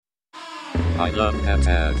I love that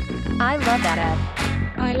ad. I love that ad.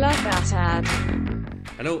 I love that ad.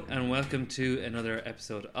 Hello and welcome to another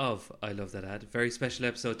episode of I Love That Ad. Very special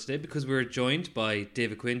episode today because we're joined by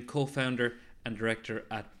David Quinn, co-founder and director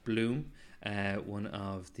at Bloom, one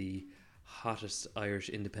of the hottest Irish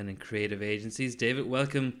independent creative agencies. David,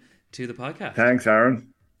 welcome to the podcast. Thanks,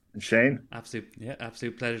 Aaron and Shane.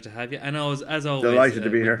 Absolute pleasure to have you. And as always, delighted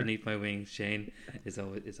to be here. Beneath my wing, Shane is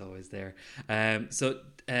always there.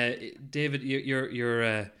 David,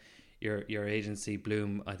 your agency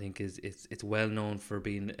Bloom, I think it's well known for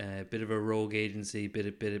being a bit of a rogue agency, bit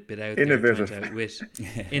out innovative. there,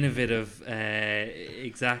 innovative.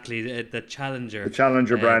 Exactly, the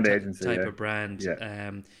challenger brand agency type of brand.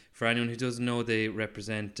 Yeah. For anyone who doesn't know, they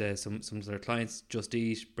represent some of their clients: Just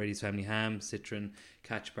Eat, Brady's Family Ham, Citron,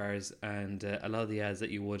 Catch Bars, and a lot of the ads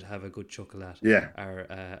that you would have a good chuckle at.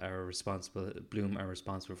 Are responsible. Bloom are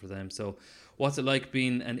responsible for them. So, what's it like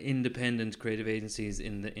being an independent creative agencies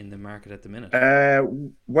in the market at the minute?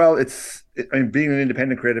 Being an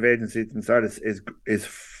independent creative agency inside is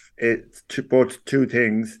both two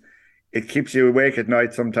things. It keeps you awake at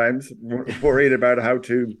night sometimes, worried about how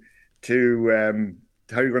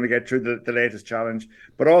you're going to get through the latest challenge,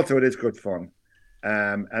 but also it is good fun.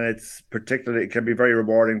 And it can be very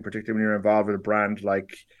rewarding, particularly when you're involved with a brand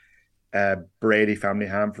like Brady Family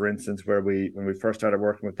Ham, for instance, when we first started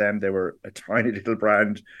working with them, they were a tiny little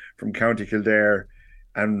brand from County Kildare,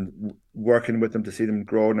 and working with them to see them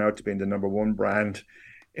grow now to being the number one brand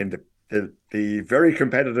in the very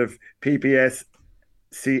competitive PPS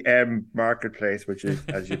CM marketplace, which is,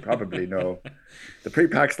 as you probably know, the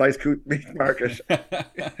pre-packed sliced meat market.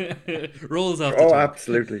 Rolls off the top.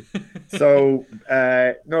 Absolutely. So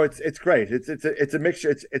no, it's great. It's a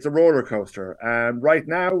mixture. It's a roller coaster. Right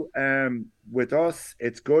now, with us,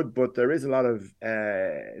 it's good, but there is a lot of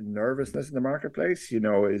nervousness in the marketplace.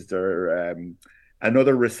 Is there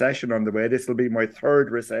another recession on the way? This will be my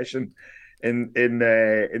third recession in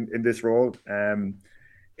this role.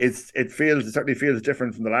 It certainly feels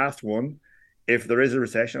different from the last one. If there is a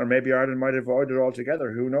recession, or maybe Ireland might avoid it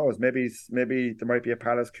altogether, who knows? Maybe there might be a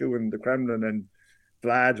palace coup in the Kremlin, and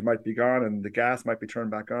Vlad might be gone, and the gas might be turned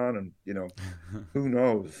back on, and who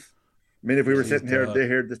knows? I mean, if we were sitting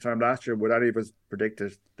here this time last year, would any of us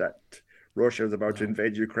predicted that Russia was about to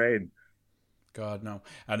invade Ukraine? God, no.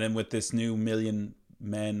 And then with this new million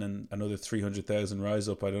men and another 300,000 rise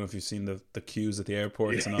up. I don't know if you've seen the queues at the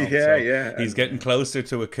airports and all. Yeah. He's getting closer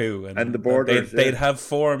to a coup, and the borders. They'd have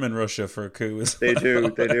form in Russia for a coup as well.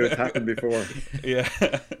 They do. It's happened before. Yeah.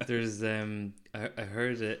 There's I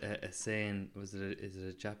heard a saying. Is it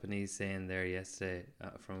a Japanese saying there yesterday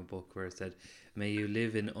from a book where it said, "May you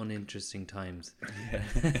live in uninteresting times." Yeah.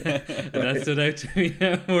 And that stood out to me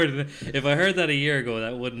more than if I heard that a year ago.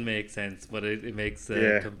 That wouldn't make sense, but it makes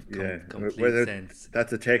complete sense.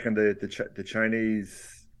 That's a take on the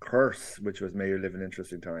Chinese curse, which was "May you live in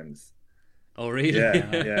interesting times." Oh, really?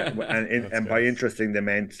 Yeah. And by interesting, they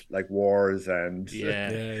meant like wars and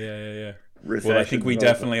yeah. Well, I think we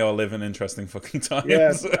definitely all live in interesting fucking times.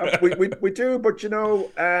 Yeah, we do, but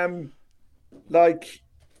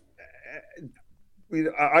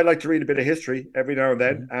I like to read a bit of history every now and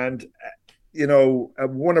then, and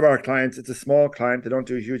one of our clients, it's a small client, they don't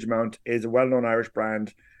do a huge amount, is a well-known Irish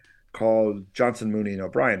brand called Johnson, Mooney and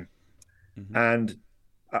O'Brien. And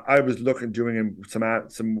I was doing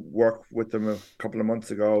some work with them a couple of months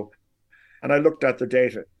ago, and I looked at the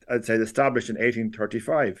data. I'd say established in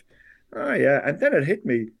 1835. Oh yeah, and then it hit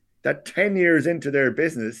me that 10 years into their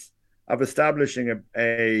business of establishing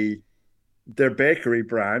their bakery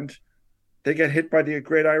brand, they get hit by the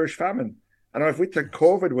Great Irish Famine. And if we think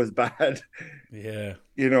COVID was bad, true.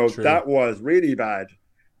 That was really bad.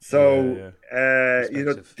 So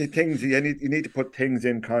the things you need to put things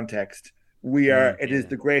in context. It is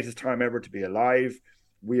the greatest time ever to be alive.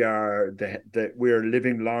 We are we are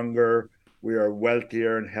living longer. We are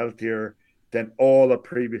wealthier and healthier than all the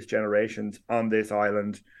previous generations on this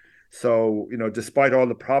island. So, despite all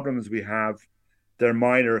the problems we have, they're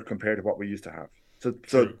minor compared to what we used to have. So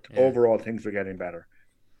overall, things are getting better.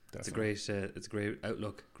 Definitely. It's a great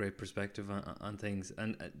outlook, great perspective on things.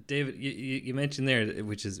 And David, you mentioned there,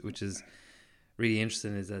 which is really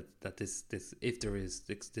interesting, is that this if there is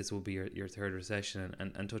this will be your third recession,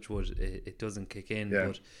 and touch wood, it doesn't kick in.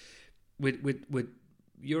 Yeah. But with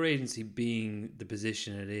your agency being the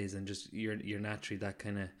position it is, and just you're naturally that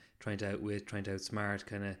kind of trying to outwit, trying to outsmart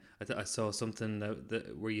kind of. I saw something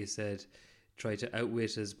that where you said try to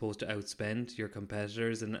outwit as opposed to outspend your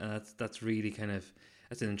competitors, and that's really kind of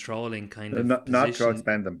that's an enthralling kind of not to position.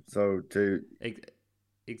 outspend them. So to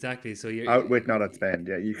exactly. So you're outwit, not outspend.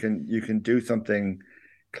 Yeah, you can do something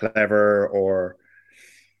clever or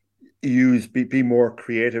be more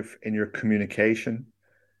creative in your communication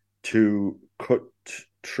to cut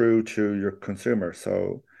through to your consumer.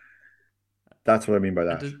 So that's what I mean by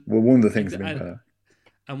And that. Well, one of the things I mean by that.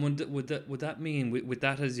 And would that mean, with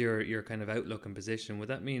that as your kind of outlook and position, would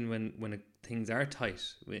that mean when things are tight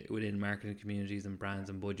within marketing communities and brands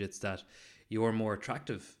and budgets, that you're more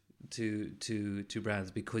attractive to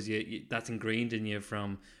brands because that's ingrained in you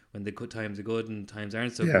from when the good times are good and times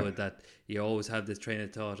aren't so good, that you always have this train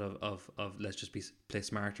of thought of let's just play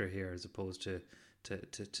smarter here as opposed to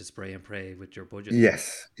spray and pray with your budget?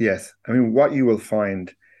 Yes. I mean, what you will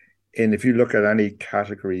find if you look at any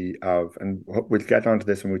category of, and we'll get onto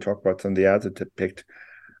this when we talk about some of the ads that picked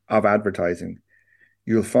of advertising,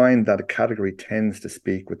 you'll find that a category tends to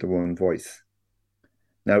speak with the one voice.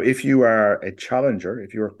 Now, if you are a challenger,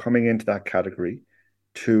 if you are coming into that category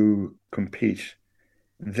to compete,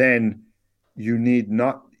 then you need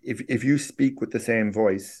not, if you speak with the same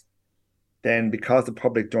voice, then because the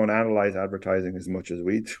public don't analyze advertising as much as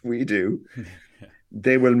we do,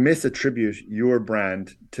 they will misattribute your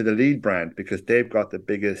brand to the lead brand because they've got the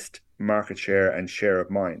biggest market share and share of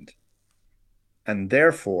mind. And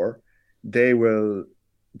therefore, they will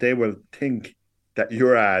think that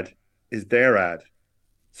your ad is their ad.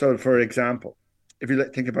 So, for example, if you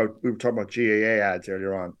think about, we were talking about GAA ads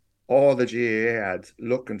earlier on, all the GAA ads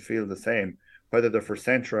look and feel the same, whether they're for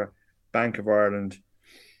Centra, Bank of Ireland,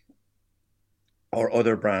 or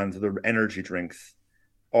other brands, other energy drinks.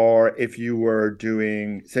 Or if you were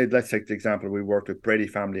doing, say, let's take the example, we worked with Brady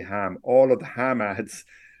Family Ham. All of the ham ads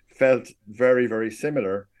felt very, very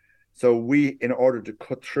similar. So we, in order to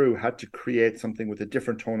cut through, had to create something with a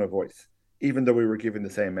different tone of voice, even though we were giving the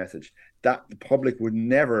same message, that the public would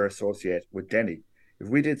never associate with Denny. If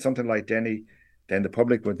we did something like Denny, then the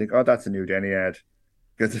public would think, oh, that's a new Denny ad.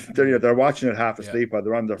 Because they're watching it half asleep while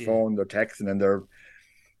they're on their phone, they're texting, and they're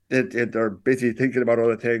busy thinking about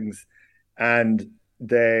other things. And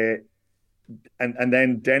then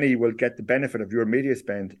Denny will get the benefit of your media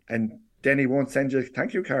spend, and Denny won't send you a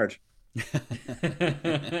thank you card.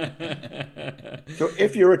 So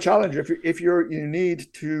if you're a challenger, you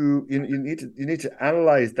need to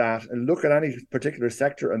analyze that and look at any particular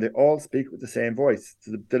sector, and they all speak with the same voice.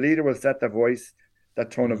 So the leader will set the voice,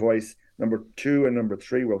 that tone of voice. Number 2 and number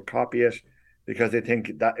 3 will copy it because they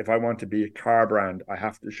think that if I want to be a car brand, I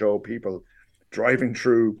have to show people driving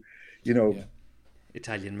through,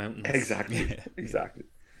 Italian mountains. Exactly.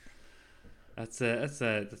 That's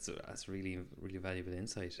really valuable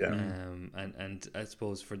insight. Yeah. And I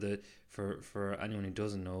suppose for anyone who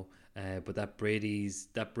doesn't know, but that Brady's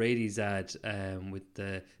ad, with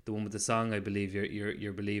the one with the song, I believe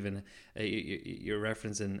you're believing, you're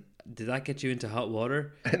referencing. Did that get you into hot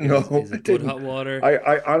water? No, is it good hot water?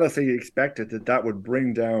 I honestly expected that would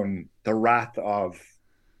bring down the wrath of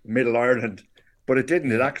Middle Ireland, but it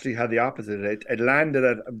didn't. It actually had the opposite. It landed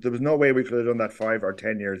at, there was no way we could have done that 5 or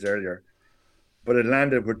 10 years earlier, but it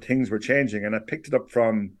landed where things were changing. And I picked it up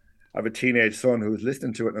from, I have a teenage son who was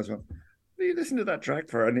listening to it, and I was going, what are you listening to that track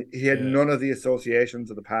for? And he had none of the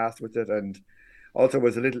associations of the past with it, and also it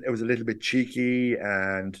was a little bit cheeky.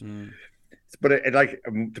 And but it like,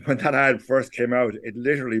 when that ad first came out, it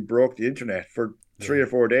literally broke the internet for 3 or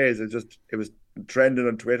 4 days. It was trending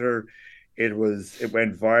on Twitter. It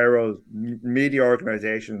went viral. Media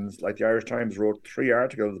organizations like the Irish Times wrote 3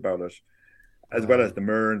 articles about it, as well as the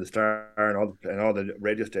Mirror and the Star and all the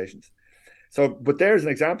radio stations. So, but there's an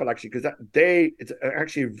example actually, because it's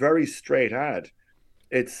actually a very straight ad.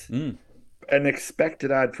 It's an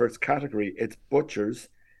expected ad for its category. It's butchers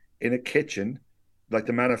in a kitchen, like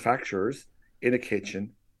the manufacturers in a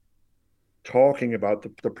kitchen, talking about the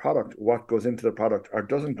product, what goes into the product or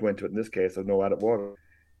doesn't go into it. In this case, there's no added water,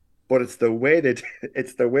 but it's the way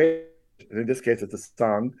in this case, it's a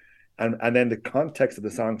song, and then the context of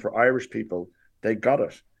the song for Irish people, they got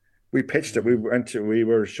it. We pitched it. We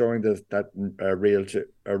were showing that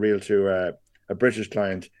reel to a British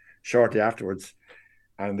client shortly afterwards,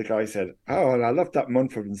 and the guy said, "Oh, and I love that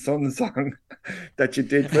Mumford & Sons song that you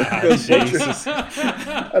did for Jesus."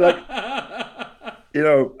 And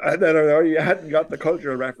then you hadn't got the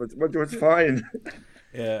cultural reference, but it was fine.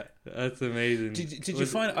 Yeah, that's amazing. Did you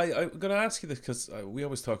find? I'm going to ask you this because we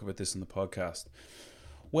always talk about this in the podcast.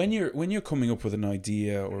 When you're coming up with an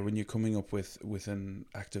idea, or when you're coming up with an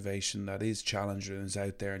activation that is challenging and is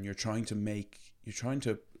out there, and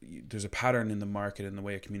there's a pattern in the market in the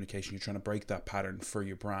way of communication, you're trying to break that pattern for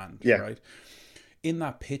your brand, right? In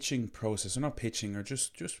that pitching process, or not pitching, or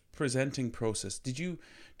just presenting process, do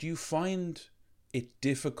you find it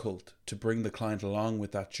difficult to bring the client along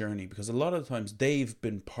with that journey? Because a lot of the times they've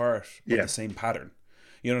been part of the same pattern.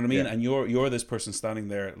 You know what I mean? And you're this person standing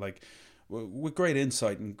there like with great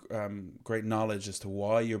insight and great knowledge as to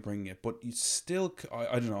why you're bringing it, but you still,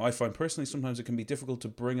 I don't know, I find personally sometimes it can be difficult to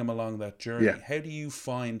bring them along that journey. How do you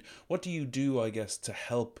find, what do you do, I guess, to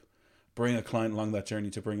help bring a client along that journey,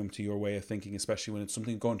 to bring them to your way of thinking, especially when it's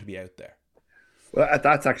something going to be out there? Well,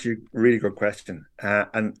 that's actually a really good question.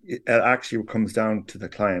 And it actually comes down to the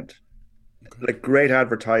client. Okay. Like great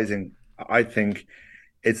advertising, I think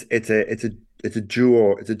it's a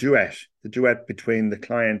duet between the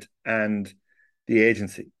client and the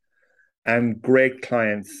agency. And great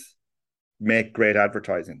clients make great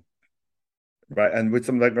advertising. Right. And with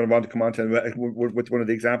something I'm going to want to come on to with one of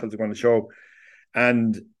the examples I'm going to show.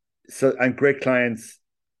 And great clients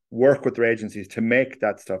work with their agencies to make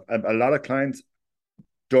that stuff. A lot of clients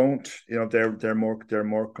don't, they're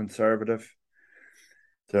more conservative,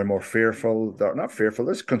 they're more fearful. They're not fearful.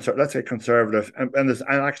 Let's say conservative, and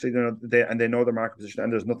actually, they know their market position,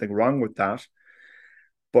 and there's nothing wrong with that.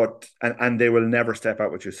 But they will never step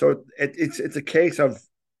out with you. So it's a case of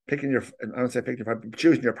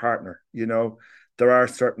choosing your partner. There are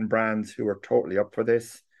certain brands who are totally up for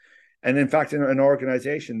this, and in fact, in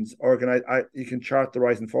organizations, you can chart the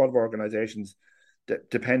rise and fall of organizations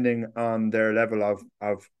depending on their level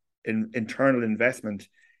of internal investment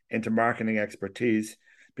into marketing expertise,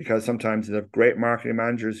 because sometimes they have great marketing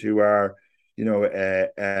managers who are,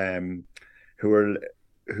 who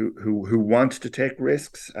want to take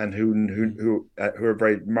risks and who are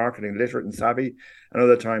very marketing literate and savvy, and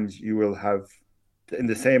other times you will have in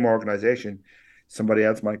the same organization somebody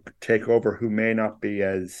else might take over who might have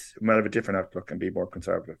a different outlook and be more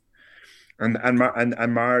conservative. And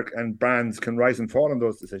brands can rise and fall on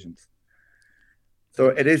those decisions. So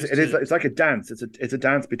it's like a dance. It's a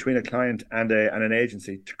dance between a client and an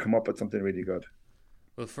agency to come up with something really good.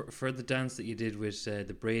 Well, for the dance that you did with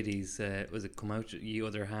the Brady's, was it "Come Out Ye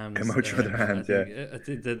Other Hams"? Come out your other hands, I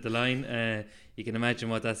think the line, you can imagine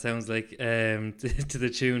what that sounds like to the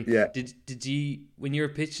tune. Yeah. Did you, when you were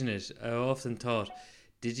pitching it, I often thought,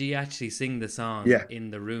 did you actually sing the song in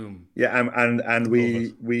the room? Yeah, and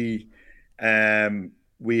we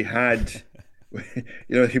had,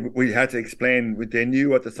 we had to explain. They knew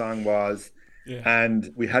what the song was,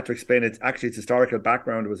 and we had to explain it. Actually, its historical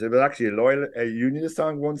background was actually a unionist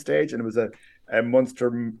song one stage, and it was a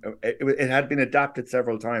Munster. It had been adapted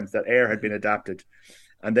several times. That air had been adapted,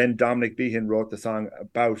 and then Dominic Behan wrote the song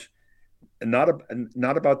about not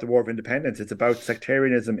about the War of Independence. It's about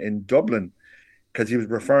sectarianism in Dublin, because he was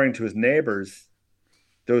referring to his neighbours.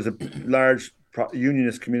 There was a large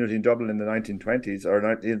unionist community in Dublin in the 1920s, or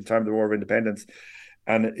in the time of the War of Independence,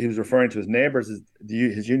 and he was referring to his neighbours,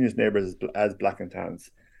 his unionist neighbours, as black and tans.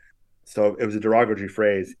 So it was a derogatory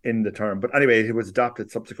phrase in the term. But anyway, it was adopted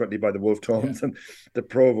subsequently by the Wolfe Tones and the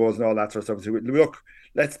Provos and all that sort of stuff. So look,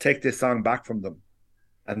 let's take this song back from them,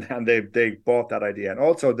 and they bought that idea. And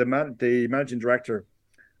also the managing director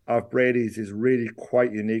of Brady's is really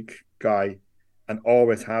quite unique guy, and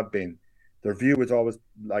always have been. Their view was always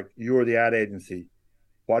like, you're the ad agency.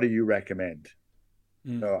 What do you recommend?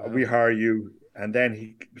 We hire you. And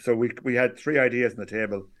then we had 3 ideas on the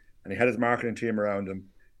table, and he had his marketing team around him,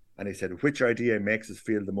 and he said, which idea makes us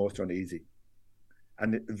feel the most uneasy?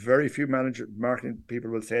 And very few marketing people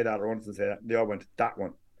will say that, or want to say that. They all went, that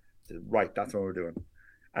one. I said, right, that's what we're doing.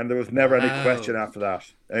 And there was never any question after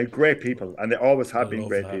that. Great people, and they always have been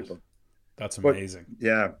great people. That's amazing.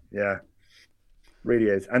 But, yeah. Really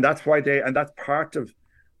is, and that's why that's part of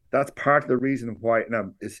the reason why.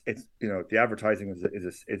 Now it's the advertising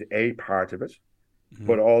is a part of it,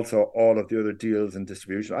 but also all of the other deals and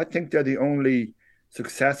distribution. I think they're the only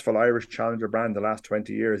successful Irish challenger brand the last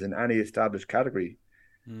 20 years in any established category,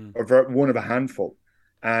 or one of a handful,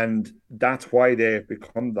 and that's why they've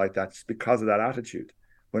become like that. It's because of that attitude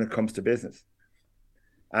when it comes to business.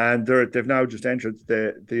 And they've now just entered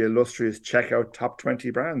the illustrious checkout top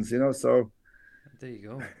 20 brands. So. There you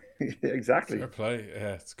go. Exactly. Fair play.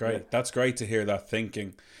 Yeah, it's great. Yeah. That's great to hear that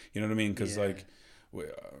thinking. You know what I mean? Because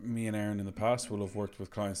me and Aaron in the past will have worked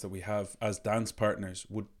with clients that we have as dance partners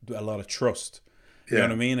with a lot of trust. You know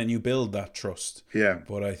what I mean? And you build that trust. Yeah.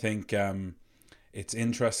 But I think it's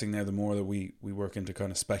interesting now, the more that we work into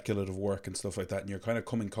kind of speculative work and stuff like that, and you're kind of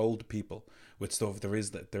coming cold to people with stuff. There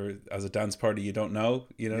as a dance party, you don't know,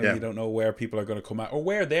 you don't know where people are going to come at or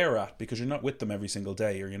where they're at, because you're not with them every single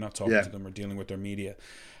day, or you're not talking to them or dealing with their media.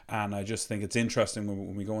 And I just think it's interesting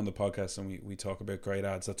when we go on the podcast and we talk about great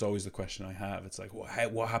ads. That's always the question I have. It's like,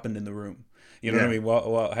 what happened in the room? You know what I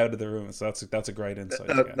mean? How did the room? So that's a great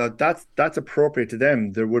insight. Now that's appropriate to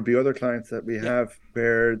them. There would be other clients that we have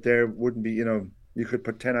where there wouldn't be, you could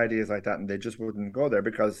put 10 ideas like that and they just wouldn't go there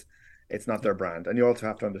because It's not their brand, and you also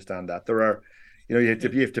have to understand that there are, you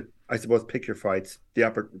have to, I suppose, pick your fights,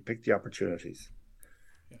 pick the opportunities.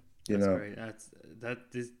 That's great.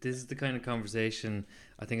 This is the kind of conversation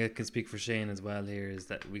I think I can speak for Shane as well. Here is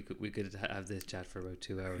that we could have this chat for about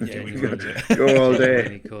 2 hours. Yeah, we could go all day.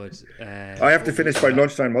 We could. I have to finish by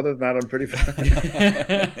lunchtime. Other than that, I'm pretty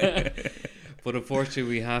fine. But unfortunately,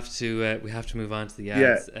 we have to move on to the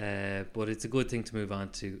ads. But it's a good thing to move on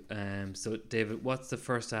to. So, David, what's the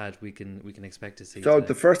first ad we can expect to see? So today?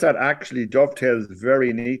 the first ad actually dovetails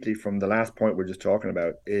very neatly from the last point we're just talking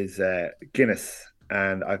about. Is Guinness,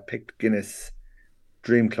 and I picked Guinness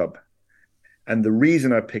Dream Club, and the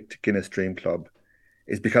reason I picked Guinness Dream Club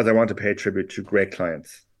is because I want to pay tribute to great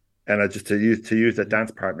clients, and I just to use that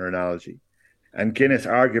dance partner analogy, and Guinness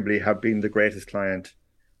arguably have been the greatest client.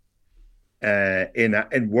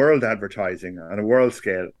 In world advertising on a world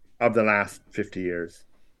scale of the last 50 years,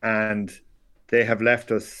 and they have left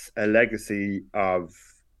us a legacy of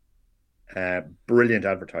brilliant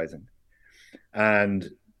advertising. And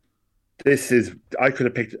this is, I could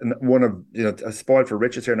have picked one of, a spoiled for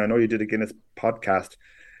riches here, and I know you did a Guinness podcast,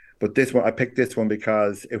 but this one, I picked this one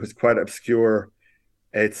because it was quite obscure.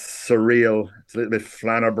 It's surreal. It's a little bit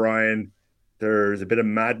Flann O'Brien. There's a bit of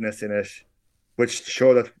madness in it, which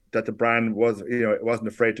show that the brand was, it wasn't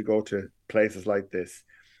afraid to go to places like this.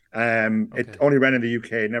 It only ran in the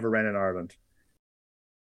UK, never ran in Ireland.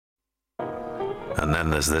 And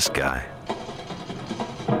then there's this guy,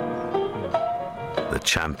 the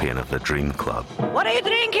champion of the Dream Club. What are you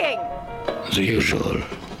drinking? The usual.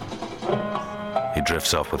 He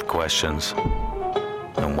drifts off with questions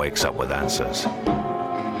and wakes up with answers.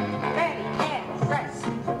 Ready, and press.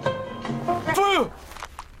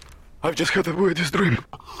 I've just had the weirdest dream.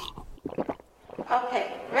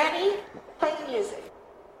 Okay, ready? Play the music.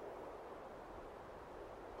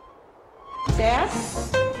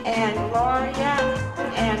 Jess and Gloria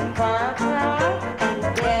and Barbara and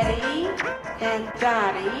Betty and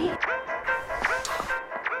Dottie.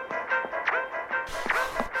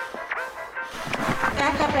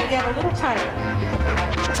 Back up and get a little tighter.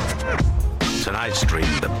 Tonight's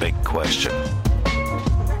dream, the big question.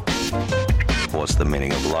 What's the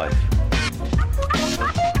meaning of life?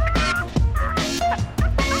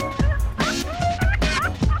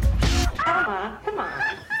 Come on.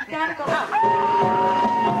 You gotta go up.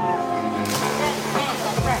 And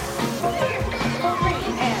press. 3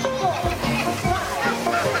 and 4 and 5.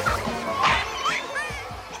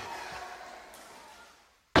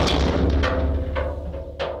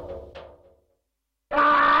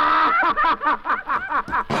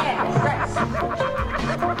 And press.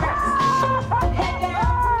 Head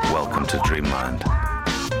down. Welcome to Dreamland.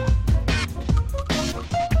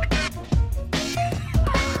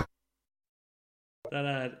 That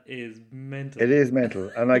ad is mental. It is mental,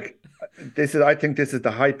 and I think this is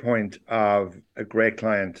the high point of a great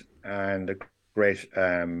client and a great.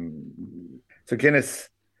 So Guinness,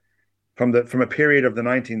 from a period of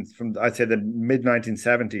I'd say the mid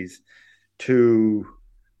 1970s to,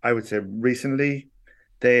 I would say recently,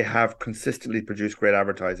 they have consistently produced great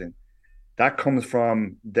advertising. That comes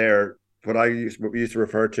from what we used to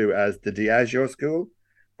refer to as the Diageo school,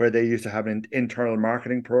 where they used to have an internal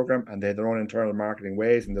marketing program, and they had their own internal marketing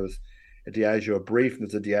ways. And there was a Diageo brief, and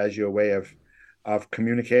there's a Diageo way of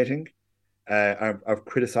communicating, of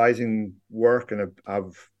criticizing work, and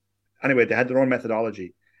anyway, they had their own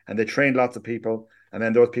methodology, and they trained lots of people, and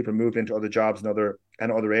then those people moved into other jobs and other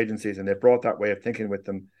agencies, and they brought that way of thinking with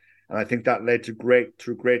them. And I think that led to great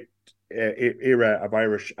era of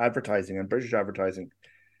Irish advertising and British advertising,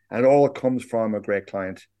 and it all comes from a great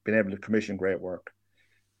client being able to commission great work.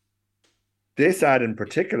 This ad in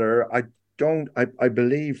particular, I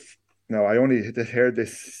believe, no, I only heard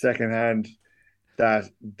this secondhand, that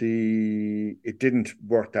it didn't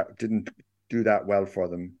do that well for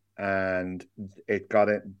them, and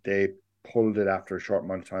they pulled it after a short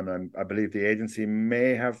amount of time, and I believe the agency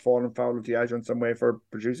may have fallen foul of Diageo in some way for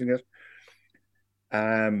producing it.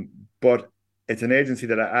 But it's an agency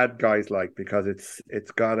that ad guys like, because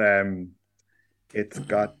it's got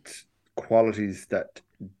qualities that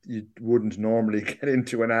you wouldn't normally get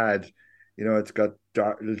into an ad. It's got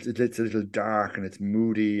dark, it's a little dark, and it's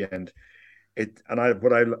moody, and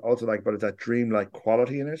what I also like about it is that dream-like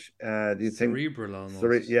quality in it. Cerebral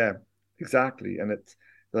almost. Yeah, exactly. And it's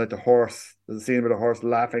like there's a scene with a horse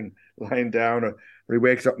laughing, lying down, where he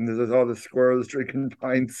wakes up and there's all the squirrels drinking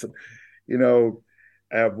pints. It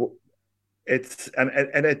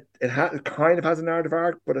kind of has a narrative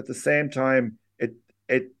arc, but at the same time,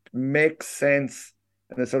 it makes sense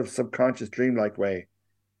in a sort of subconscious, dreamlike way,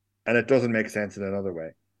 and it doesn't make sense in another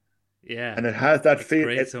way. Yeah. And it has that feel.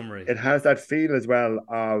 Great summary. It has that feel as well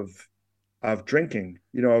of drinking.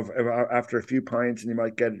 You know, of after a few pints, and you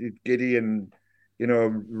might get giddy, and you know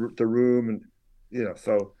the room, and you know.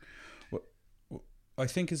 So, what I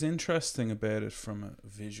think is interesting about it from a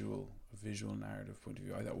visual narrative point of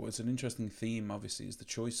view, I thought was an interesting theme. Obviously, is the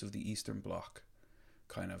choice of the Eastern Bloc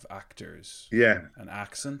kind of actors, and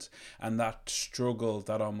accent, and that struggle,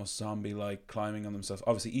 that almost zombie-like climbing on themselves.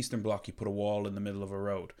 Obviously, Eastern Bloc, you put a wall in the middle of a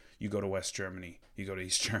road. You go to West Germany, you go to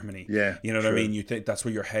East Germany. Yeah, you know what I mean. You think that's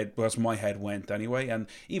where your head. That's where my head went anyway. And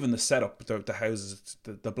even the setup, the houses,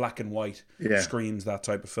 the black and white screams that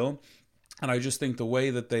type of film. And I just think the way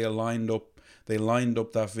that they lined up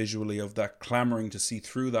that visually of that clamoring to see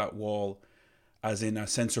through that wall, as in a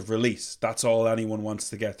sense of release. That's all anyone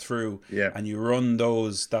wants to get through. Yeah. And you run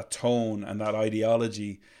that tone and that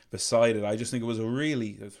ideology beside it. I just think it was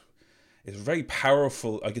it's very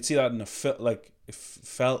powerful. I could see that in it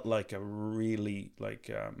felt like a really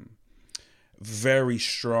very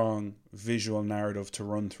strong visual narrative to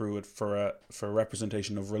run through it for a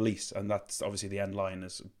representation of release, and that's obviously the end line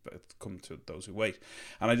is come to those who wait.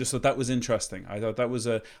 And I just thought that was interesting. I thought that was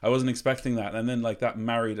I wasn't expecting that, and then like that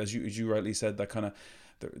married, as you rightly said, that kind of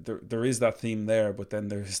there is that theme there, but then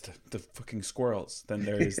there's the fucking squirrels, then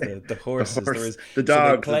there is the horses, there is the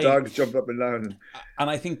dogs. The dogs jumped up and down, and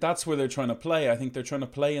I think that's where they're trying to play. I think they're trying to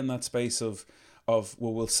play in that space of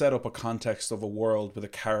we'll set up a context of a world with a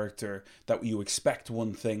character that you expect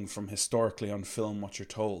one thing from historically on film, what you're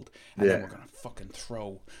told, and then we're gonna fucking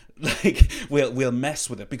throw we'll mess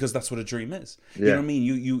with it, because that's what a dream is. You know what I mean?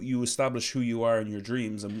 You establish who you are in your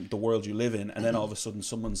dreams and the world you live in, and then all of a sudden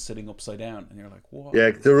someone's sitting upside down, and you're like, what?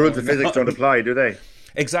 Yeah, the rules of physics don't apply, do they?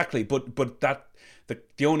 Exactly, but that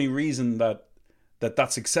the only reason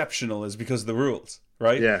that's exceptional is because of the rules.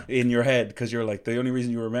 Right? Yeah. In your head, because you're like, the only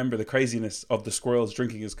reason you remember the craziness of the squirrels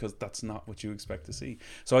drinking is because that's not what you expect to see.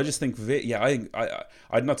 So I just think,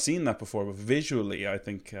 I'd not seen that before, but visually, I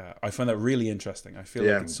think I find that really interesting. I feel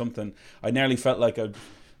like it's something. I nearly felt like I'm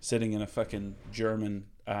sitting in a fucking German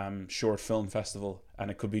short film festival, and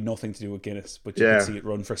it could be nothing to do with Guinness, but you could see it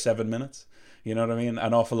run for 7 minutes. You know what I mean?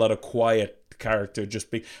 An awful lot of quiet character, just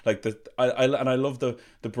be like I love the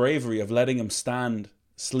bravery of letting him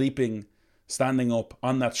standing up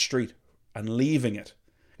on that street and leaving it,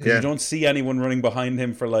 because you don't see anyone running behind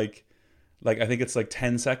him for like I think it's like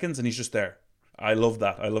 10 seconds, and he's just there. I love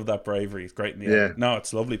that bravery. It's great in the end. No,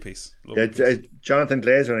 it's a lovely piece. Jonathan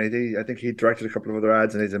Glazer, I think he directed a couple of other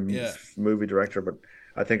ads, and he's a movie director, but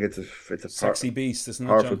I think it's a sexy beast, isn't it?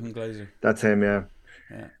 Jonathan Glazer, that's him. Yeah.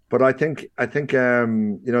 But I think you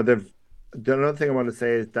know, the another thing I want to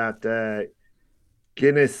say is that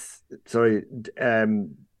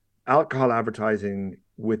alcohol advertising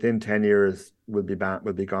within 10 years will be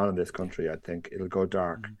gone in this country. I think it'll go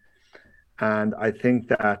dark. And I think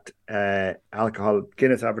that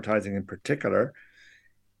Guinness advertising in particular,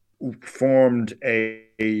 formed I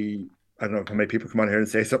don't know how many people come on here and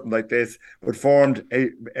say something like this, but formed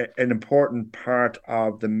an important part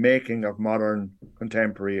of the making of modern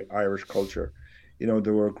contemporary Irish culture. You know,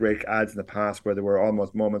 there were great ads in the past where there were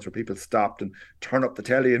almost moments where people stopped and turn up the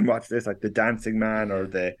telly and watch this, like the Dancing Man or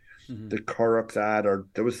the Currachs ad, or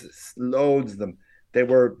there was loads of them. They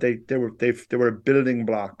were a building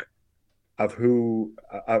block of who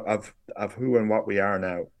and what we are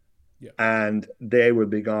now. Yeah. And they will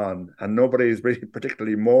be gone, and nobody is really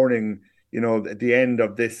particularly mourning, you know, at the end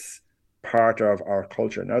of this part of our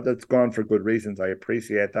culture. Now that's gone for good reasons. I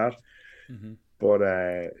appreciate that. But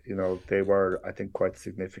you know, they were, I think, quite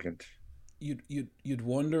significant. You'd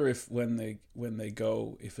wonder if when they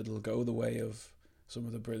go, if it'll go the way of some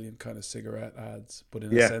of the brilliant kind of cigarette ads, but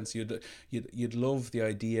in a sense, you'd love the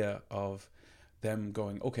idea of them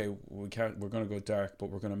going, okay, we're going to go dark, but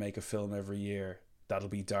we're going to make a film every year that'll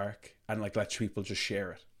be dark, and like let people just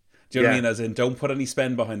share it. Do you know what I mean? As in, don't put any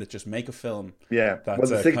spend behind it, just make a film. Yeah. That's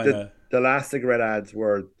the last cigarette ads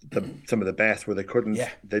were some of the best, where they couldn't. Yeah.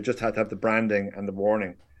 They just had to have the branding and the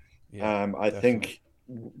warning. Yeah, I think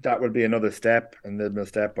that would be another step,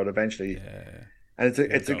 but eventually. Yeah. And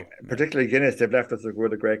it's particularly Guinness. They've left us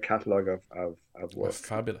with a great catalogue of work.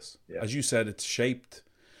 Fabulous. Yeah. As you said, it's shaped.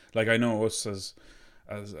 Like, I know us as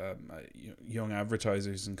young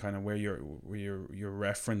advertisers, and kind of where your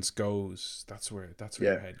reference goes, that's where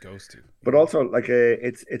your head goes to. But also, like,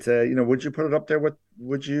 it's you know, would you put it up there with?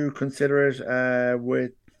 Would you consider it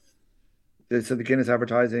with the Guinness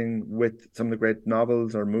advertising with some of the great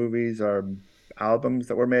novels or movies or albums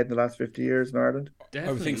that were made in the last 50 years in Ireland? Definitely,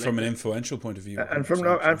 I would think from an influential point of view, and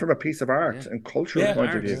from a piece of art and cultural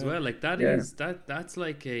point of view as well. Like that is that's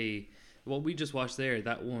like what we just watched there.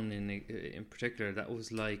 That one in particular, that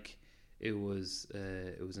was like it was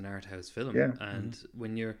an art house film, Yeah. and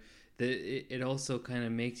when you're it also kind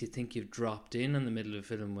of makes you think you've dropped in on the middle of a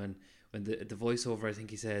film when the voiceover, I think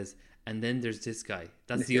he says, and then there's this guy.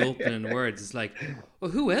 That's the opening words. It's like, well,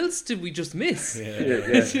 who else did we just miss?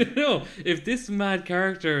 You know, if this mad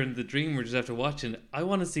character and the dream we're just after watching, I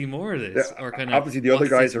want to see more of this. Yeah, or kind of obviously the other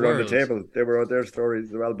guys around world? the table, they were their stories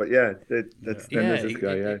as well. But yeah, then there's this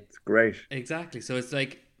guy. It's great. Exactly. So it's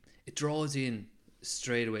like it draws you in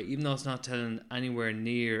straight away, even though it's not telling anywhere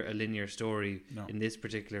near a linear story in this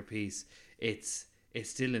particular piece. It's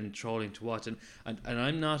still enthralling to watch, and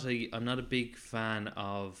I'm not a big fan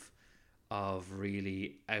of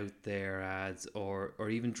really out there ads or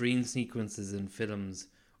even dream sequences in films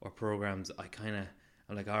or programs. I'm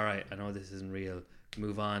like, all right, I know this isn't real,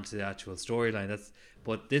 move on to the actual storyline.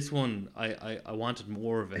 But this one, I wanted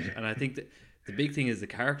more of it, and I think that the big thing is the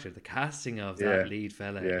casting of that lead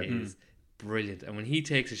fella is brilliant. And when he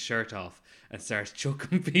takes his shirt off and starts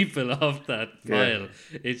chucking people off that pile,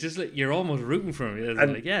 it's just like you're almost rooting for him.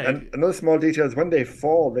 And another small detail is when they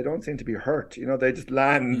fall, they don't seem to be hurt. You know, they just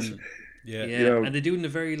land. Yeah, you know, and they're doing the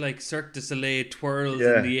very like Cirque du Soleil twirls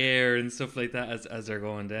in the air and stuff like that as they're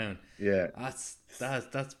going down. Yeah, that's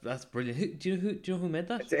brilliant. Do you know who made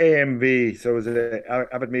that? It's AMV, so it was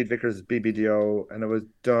Abbott Mead Vickers BBDO, and it was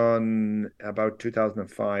done about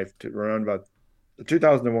 2005 to around about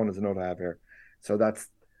 2001 is the note I have here.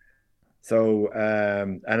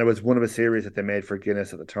 And it was one of a series that they made for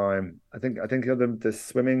Guinness at the time. I think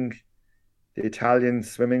the Italian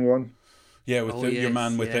swimming one. Yeah, with your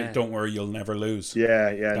man with it. Don't worry, you'll never lose.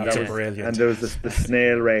 Yeah. That's brilliant. And there was the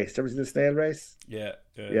snail race. Ever seen the snail race? Yeah.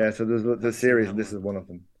 So there's the series, and this is one of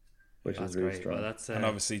them, which is really great. strong. Well, and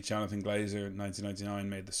obviously Jonathan Glazer, 1999,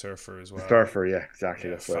 made The Surfer as well. The Surfer, yeah, exactly.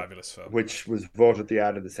 Yeah, that's fabulous film. Which was voted the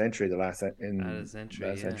ad of the century, last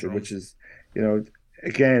century, which is, you know,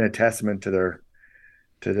 again a testament to their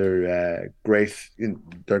great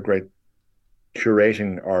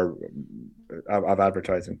curating of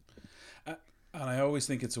advertising. And I always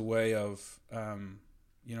think it's a way of,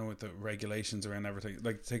 you know, with the regulations around everything.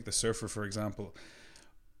 Like take The Surfer for example.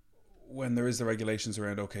 When there is the regulations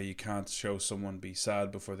around, okay, you can't show someone be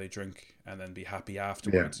sad before they drink and then be happy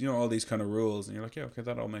afterwards. You know, all these kind of rules, and you're like, yeah, okay,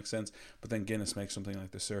 that all makes sense. But then Guinness makes something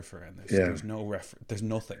like The Surfer, and there's no there's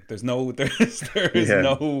nothing. There is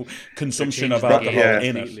no consumption of alcohol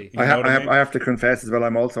in it. You know I have to confess as well,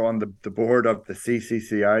 I'm also on the board of the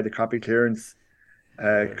CCCI, the Copy Clearance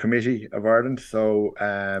Committee of Ireland. So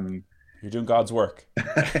you're doing God's work.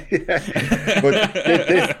 But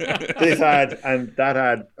this ad and that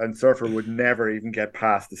ad and Surfer would never even get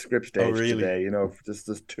past the script stage today. You know,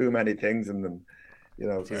 there's too many things in them. You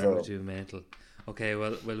know, too mental. Okay,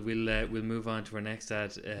 well, we'll move on to our next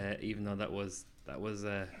ad. Even though that was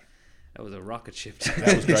a rocket ship.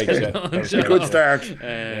 That was great. That was a good start.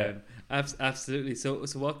 Absolutely. So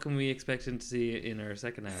what can we expect to see in our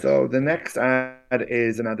second ad? So the next ad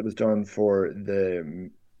is an ad that was done for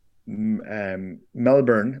the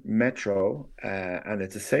Melbourne Metro, and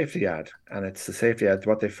it's a safety ad. And it's a safety ad.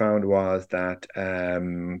 What they found was that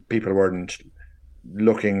people weren't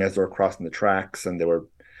looking as they were crossing the tracks, and they were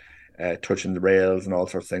touching the rails and all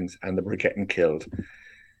sorts of things, and they were getting killed.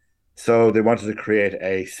 So they wanted to create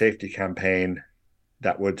a safety campaign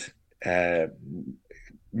that would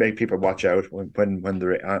make people watch out when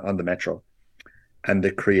they're on the metro, and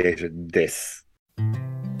they created this.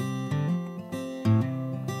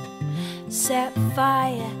 Set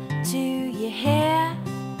fire to your hair,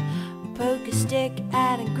 poke a stick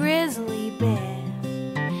at a grizzly bear,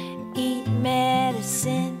 eat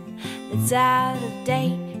medicine that's out of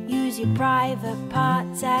date, use your private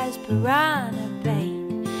parts as piranha bait.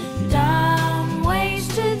 Dumb ways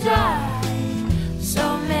to die,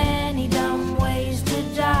 so many dumb ways to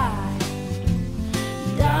die.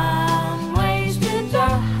 Dumb ways to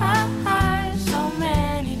die, so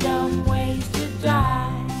many dumb ways to die.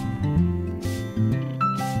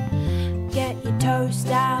 Get your toast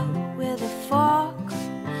out with a fork,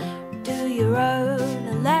 do your own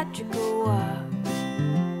electrical work,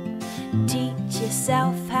 teach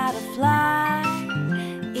yourself how to fly,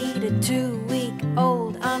 eat a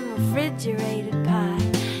 2-week-old unrefrigerated pie.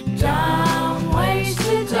 Dumb ways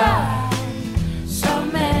to die, so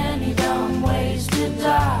many dumb ways to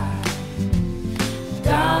die.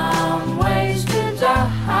 Dumb ways to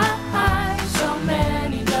die, so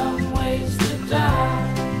many dumb ways to die.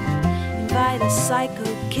 Invite a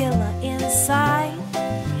psycho killer inside,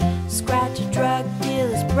 scratch a drug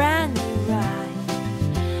dealer's brand new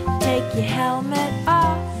ride. Take your helmet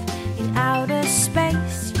off in outer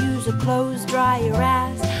space, use a clothes dryer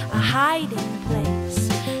as a hiding place.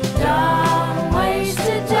 Dumb ways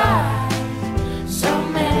to die,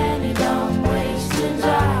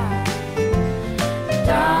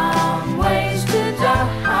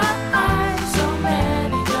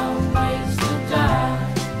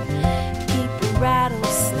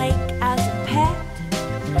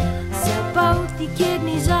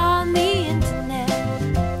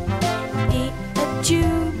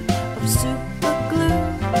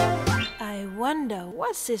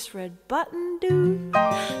 What's this red button do?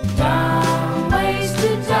 Dumb ways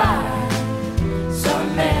to die. So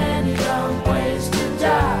many dumb ways to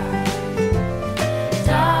die.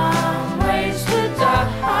 Dumb ways to die.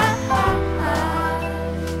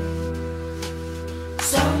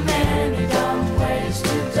 So many dumb ways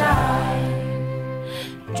to die.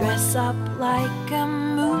 Dress up like a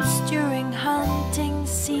moose during hunting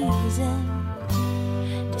season.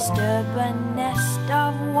 Disturb a nest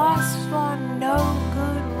of wasps for no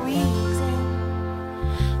good reason.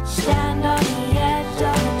 Stand on the edge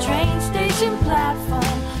of a train station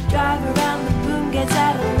platform. Drive around the boom gates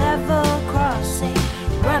at a level crossing.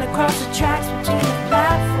 Run across the tracks between the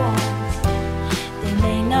platforms. They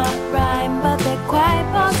may not rhyme, but they're quite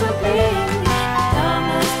possibly the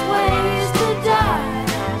dumbest ways to die.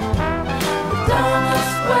 The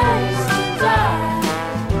dumbest ways to die.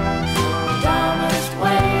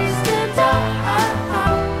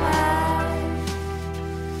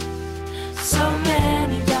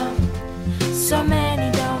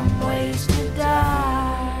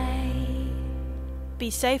 Be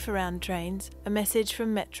safe around trains. A message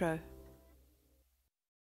from Metro.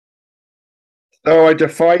 So I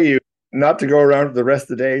defy you not to go around the rest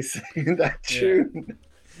of the day singing that tune.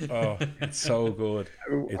 Oh, it's so good.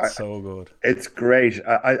 It's so good. It's great.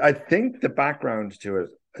 I think the background to it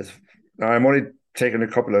is, now I'm only taking a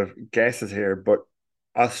couple of guesses here, but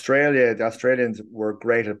the Australians were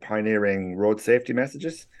great at pioneering road safety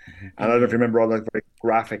messages. And I don't know if you remember all the very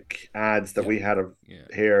graphic ads that we had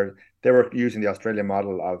here. They were using the Australian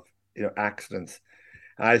model of accidents.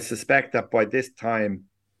 And I suspect that by this time,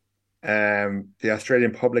 the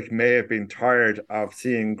Australian public may have been tired of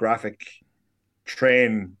seeing graphic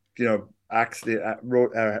train, safety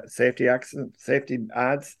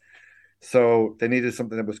ads. So they needed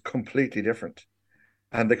something that was completely different.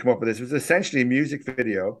 And they come up with this. It was essentially a music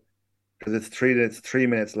video because it's 3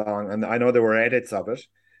 minutes long. And I know there were edits of it,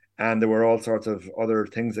 and there were all sorts of other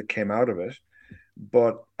things that came out of it.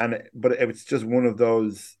 But it was just one of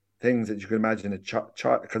those things that you can imagine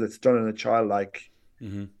because it's done in a childlike,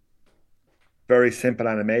 very simple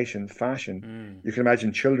animation fashion. You can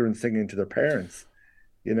imagine children singing to their parents,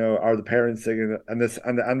 or the parents singing, and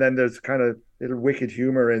then there's kind of little wicked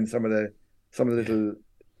humor in some of the little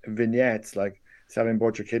vignettes, like selling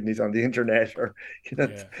both your kidneys on the internet, or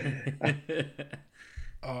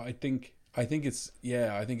I think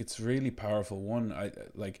it's really powerful. One, I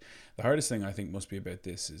like the hardest thing I think must be about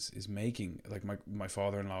this is making, like my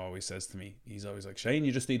father-in-law always says to me, he's always like, Shane,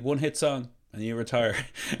 you just need one hit song and you retire.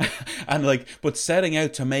 And but setting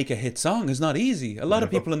out to make a hit song is not easy. A lot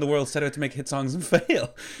of people in the world set out to make hit songs and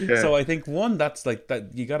fail. So I think one, that's like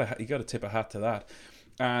that you gotta tip a hat to that,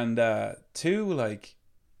 and two, like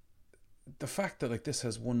the fact that like this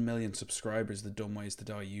has 1 million subscribers, the Dumb Ways to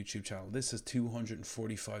Die YouTube channel. This has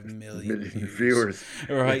 245 million viewers,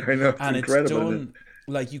 right? I know, and incredible, it's done.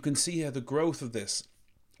 Like you can see how the growth of this.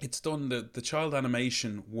 It's done. The child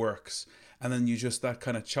animation works, and then you just that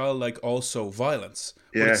kind of childlike also violence,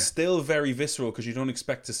 but it's still very visceral because you don't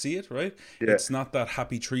expect to see it, right? It's not that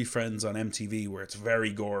Happy Tree Friends on MTV where it's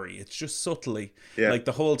very gory. It's just subtly, like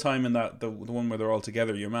the whole time in that the one where they're all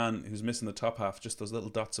together, your man who's missing the top half, just those little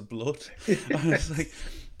dots of blood. And it's like,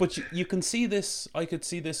 but you can see this. I could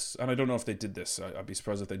see this, and I don't know if they did this. I'd be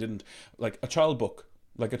surprised if they didn't. Like a child book.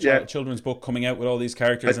 Like a children's book coming out with all these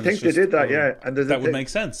characters. I think they did that, and that would make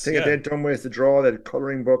sense. I think they had Dumb Ways to Draw, they had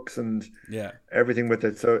colouring books and everything with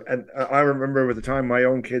it. So, and I remember at the time my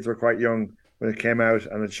own kids were quite young when it came out,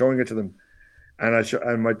 and I was showing it to them, and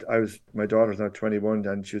my daughter's now 21,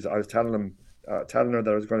 and I was telling her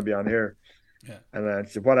that I was going to be on here. Yeah. And I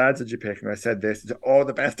said, what ads did you pick? And I said this. Said, oh,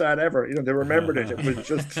 the best ad ever. They remembered it. It was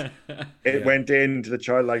just, it went into the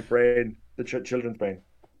childlike brain, the children's brain.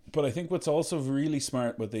 But I think what's also really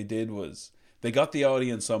smart what they did was they got the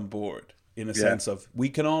audience on board in a sense of, we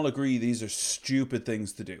can all agree these are stupid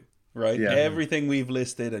things to do, right? Yeah. Everything we've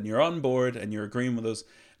listed, and you're on board and you're agreeing with us.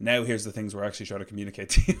 Now here's the things we're actually trying to communicate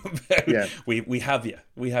to you about. Yeah. We have you.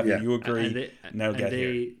 You agree.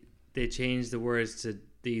 They changed the words to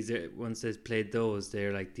these. Once they played those,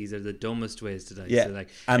 they're like, these are the dumbest ways to die. Yeah. So like,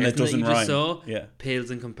 and it doesn't rhyme.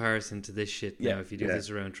 Pales in comparison to this shit now if you do this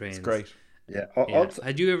around trains. It's great. Yeah. Also,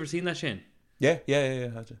 had you ever seen that, Shane? Yeah.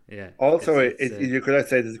 Also, you could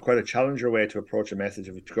say this is quite a challenger way to approach a message.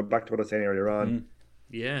 If you go back to what I was saying earlier on,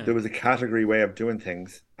 there was a category way of doing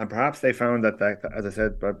things, and perhaps they found that as I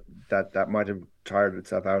said, that might have tired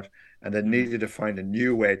itself out, and they needed to find a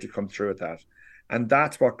new way to come through with that, and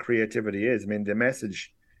that's what creativity is. I mean, the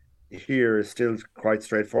message here is still quite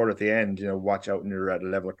straightforward at the end. Watch out when you're at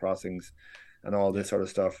level crossings, and all this sort of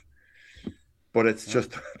stuff. but it's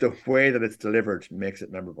just the way that it's delivered makes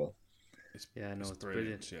it memorable. It's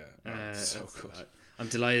brilliant. Yeah, it's so good. I'm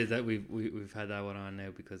delighted that we've had that one on now,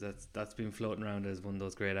 because that's been floating around as one of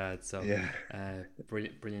those great ads. So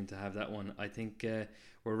brilliant to have that one. I think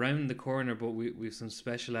we're round the corner, but we've some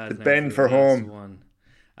special ads. The Ben for home one.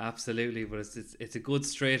 Absolutely, but it's a good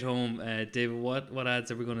straight home. David, what ads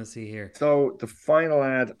are we going to see here? So the final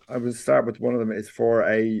ad, I will start with one of them, is for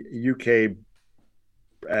a UK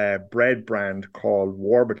bread brand called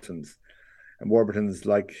Warburton's, and Warburton's,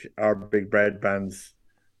 like our big bread brands.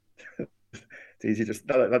 It's easy, just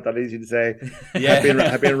not that easy to say. Yeah,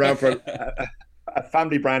 have been around for a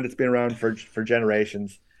family brand. It's been around for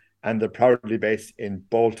generations, and they're proudly based in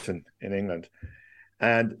Bolton in England.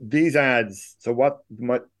 And these ads, so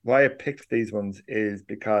why I picked these ones is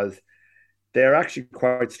because they're actually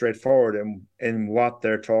quite straightforward in what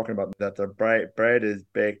they're talking about, that their bread is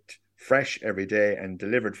baked fresh every day and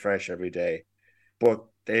delivered fresh every day. But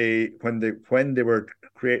when they were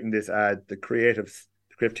creating this ad, the creative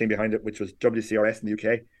team behind it, which was WCRS in the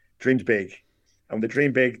UK, dreamed big. And when they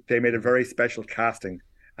dreamed big, they made a very special casting,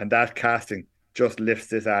 and that casting just lifts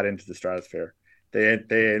this ad into the stratosphere.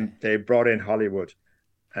 They brought in Hollywood.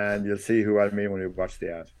 And you'll see who I mean when you watch the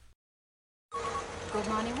ad. Good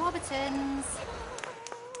morning, Warburtons.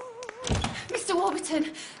 Mr.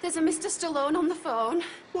 Warburton, there's a Mr. Stallone on the phone.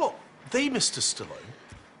 What? The Mr. Stallone?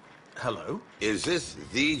 Hello? Is this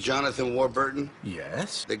the Jonathan Warburton?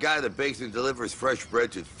 Yes. The guy that bakes and delivers fresh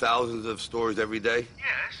bread to thousands of stores every day?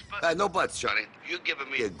 Yes, but... No buts, Johnny. You're giving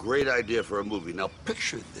me a great idea for a movie. Now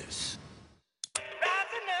picture this.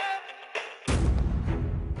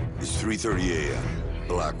 It's 3:30 a.m.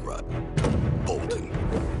 Black Rock, Bolton.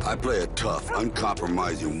 I play a tough,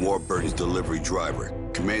 uncompromising Warburton's delivery driver,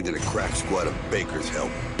 commanding a crack squad of bakers hell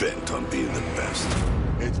bent on being the best.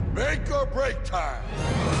 It's make or break time.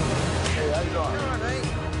 Hey, how you doing? All right.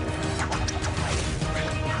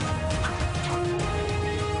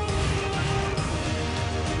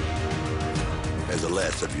 As the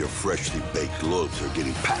last of your freshly baked loaves are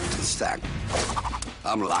getting packed and stacked,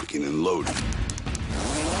 I'm locking and loading.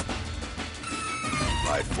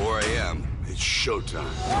 By 4 a.m., it's showtime.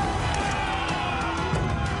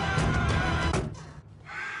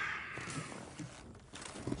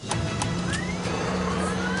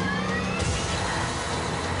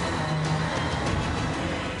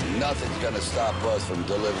 Nothing's gonna stop us from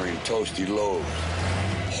delivering toasty loaves,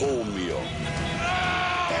 wholemeal,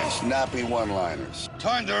 and snappy one-liners.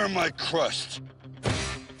 Time to earn my crust.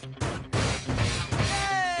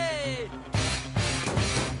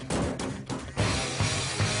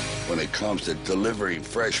 When it comes to delivering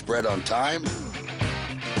fresh bread on time, the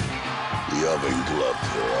oven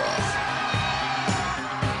gloves are off.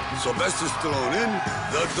 Sylvester Stallone in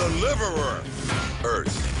The Deliverer.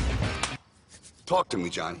 Earth. Talk to me,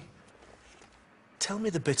 Johnny. Tell me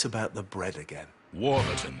the bit about the bread again.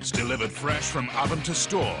 Warburton's delivered fresh from oven to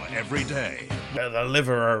store every day. The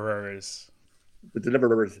Deliverers. The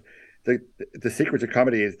Deliverers. The secret of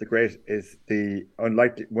comedy is the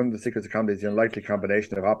unlikely. One of the secrets of comedy is the unlikely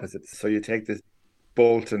combination of opposites. So you take this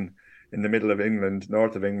Bolton in the middle of England,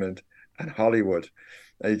 north of England, and Hollywood,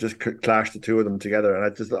 and you just clash the two of them together. And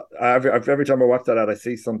every time I watch that ad, I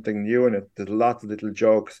see something new in it. There's lots of little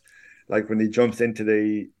jokes, like when he jumps into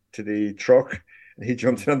the truck and he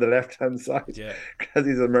jumps in on the left hand side because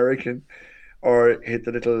he's American, or hit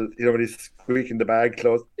the little, when he's squeaking the bag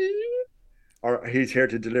closed. Or he's here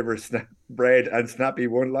to deliver bread and snappy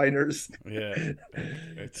one-liners. Yeah,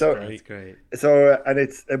 That's great. So, and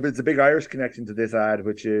it's a big Irish connection to this ad,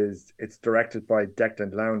 which is it's directed by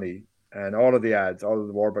Declan Lowney, and all of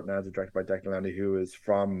the Warburton ads are directed by Declan Lowney, who is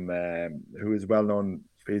well known.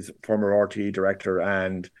 He's former RTE director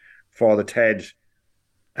and Father Ted,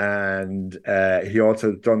 and he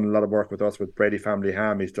also done a lot of work with us with Brady Family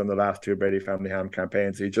Ham. He's done the last two Brady Family Ham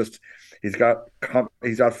campaigns. He's got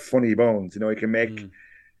funny bones. He can make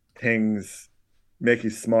things make you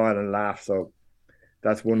smile and laugh. So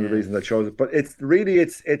that's one of the reasons I chose it. But it's really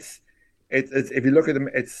it's if you look at them,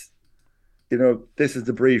 it's this is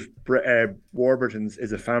the brief. Warburton's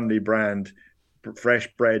is a family brand, fresh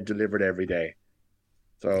bread delivered every day.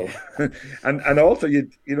 So and also you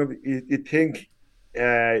think.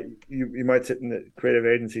 You might sit in the creative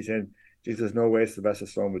agency saying, "Geez, there's no way Sylvester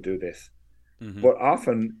Stallone would do this," but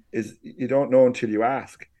often you don't know until you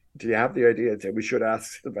ask, until you have the idea and say, "We should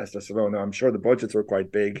ask Sylvester Stallone." Now, I'm sure the budgets were quite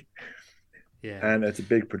big, and it's a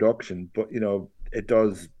big production, but it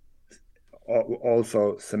does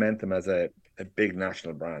also cement them as a big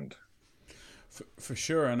national brand. For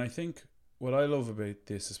sure, and I think What I love about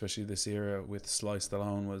this, especially this era with Sly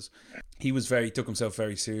Stallone, was he took himself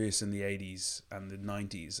very serious in the 80s and the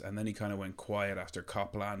 90s, and then he kind of went quiet after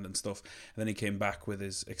Copland and stuff, and then he came back with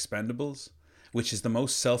his Expendables, which is the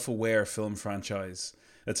most self-aware film franchise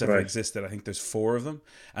that's ever existed. I think there's 4 of them,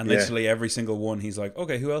 and literally every single one he's like,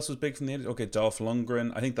 okay, who else was big from the 80s? Okay, Dolph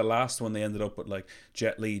Lundgren. I think the last one they ended up with like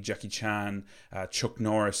Jet Li, Jackie Chan, Chuck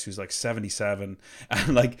Norris, who's like 77,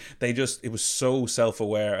 and like it was so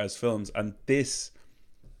self-aware as films, and this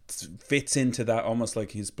fits into that almost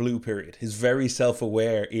like his blue period, his very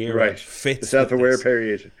self-aware era fits the self-aware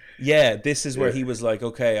period. Yeah, this is where he was like,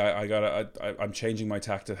 okay, I'm changing my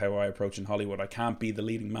tact of how I approach in Hollywood. I can't be the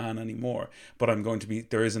leading man anymore, but I'm going to be.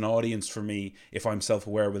 There is an audience for me if I'm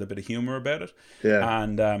self-aware with a bit of humor about it. Yeah,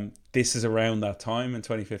 and this is around that time in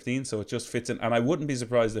 2015, so it just fits in. And I wouldn't be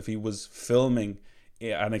surprised if he was filming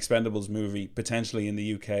an Expendables movie potentially in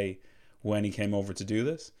the UK when he came over to do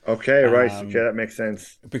this. Okay, right. Okay, that makes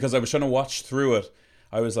sense. Because I was trying to watch through it.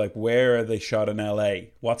 I was like, where are they shot in LA?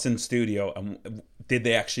 What's in studio? And did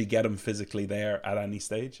they actually get him physically there at any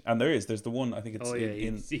stage? And there's the one, I think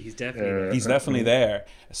it's he's definitely there. He's definitely there.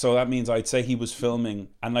 So that means I'd say he was filming,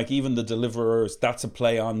 and like even the Deliverers, that's a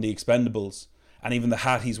play on the Expendables. And even the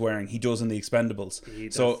hat he's wearing, he does in the Expendables.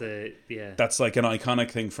 That's like an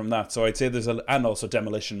iconic thing from that. So I'd say and also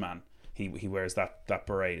Demolition Man. He wears that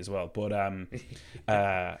beret as well. But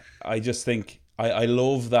I just think I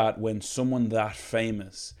love that when someone that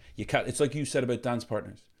famous, it's like you said about Dance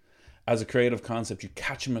Partners. As a creative concept, you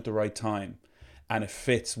catch them at the right time, and it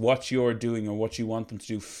fits what you're doing or what you want them to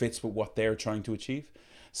do fits with what they're trying to achieve.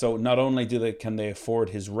 So not only can they afford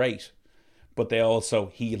his rate, but they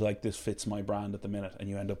also this fits my brand at the minute, and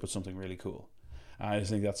you end up with something really cool. I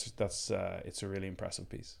just think that's it's a really impressive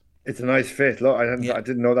piece. It's a nice fit. Look, I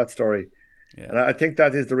didn't know that story. Yeah. And I think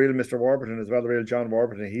that is the real Mr. Warburton as well, the real John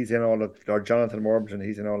Warburton. He's in or Jonathan Warburton,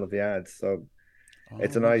 he's in all of the ads. So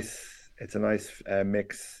it's a nice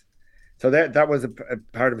mix. So that was a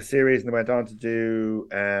part of a series, and they went on to do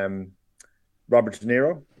Robert De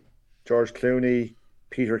Niro, George Clooney,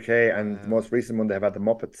 Peter Kay, and the most recent one they have had, the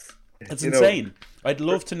Muppets. It's insane. I'd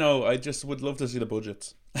love to know. I just would love to see the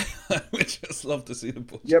budgets. I would just love to see the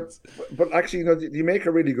budgets. Yep, but actually, you make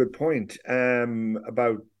a really good point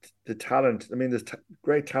about the talent. I mean, there's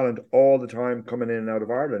great talent all the time coming in and out of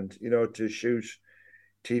Ireland, to shoot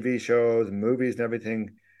TV shows and movies and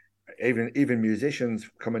everything. Even musicians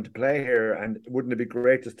come into play here, and wouldn't it be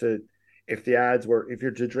great just to, if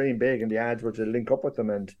you're to dream big and the ads were to link up with them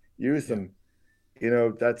and use them,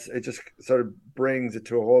 it just sort of brings it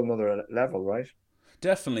to a whole nother level, right?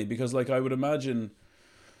 Definitely, because I would imagine,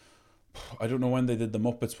 I don't know when they did the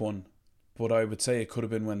Muppets one, but I would say it could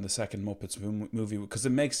have been when the second Muppets movie, because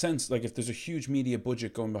it makes sense. Like, if there's a huge media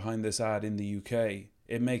budget going behind this ad in the UK,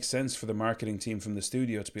 it makes sense for the marketing team from the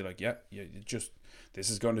studio to be like, this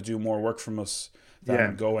is going to do more work from us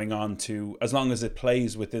than going on to, as long as it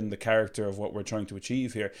plays within the character of what we're trying to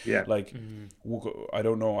achieve here. Yeah. I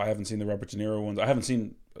don't know. I haven't seen the Robert De Niro ones. I haven't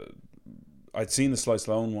seen. I'd seen the Sly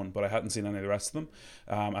Stallone one, but I hadn't seen any of the rest of them.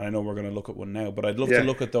 And I know we're going to look at one now, but I'd love to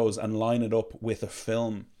look at those and line it up with a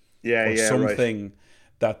film or something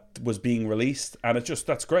that was being released. And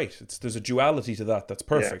that's great. There's a duality to that. That's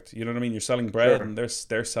perfect. You know what I mean? You're selling bread and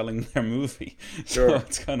they're selling their movie. Sure. So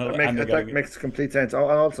it's kind of that makes complete sense. And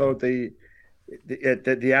also the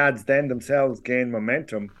ads then themselves gain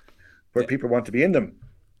momentum where people want to be in them.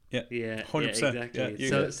 Yeah, 100%. Exactly.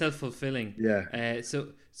 Yeah, self-fulfilling. Yeah. So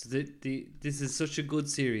this is such a good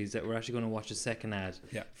series that we're actually going to watch a second ad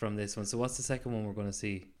from this one. So what's the second one we're going to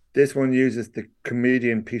see? This one uses the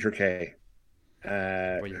comedian Peter Kay,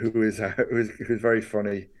 who's very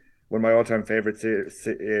funny. One of my all-time favorite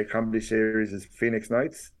comedy series is Phoenix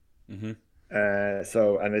Nights. Mm-hmm.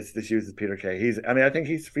 This uses Peter Kay. I think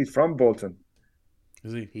he's from Bolton.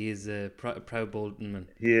 Is he? He is a proud Boltonman.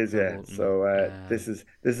 He is, Bolton. So this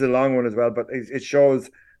is a long one as well, but it shows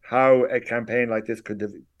how a campaign like this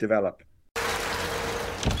could develop.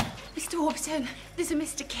 Mr. Warburton, there's a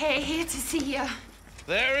Mr. K here to see you.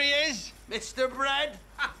 There he is, Mr. Bread.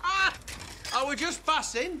 I were just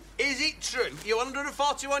passing. Is it true you're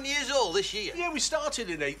 141 years old this year? Yeah, we started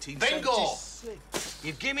in 1876. Bingo!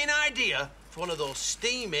 You've given me an idea for one of those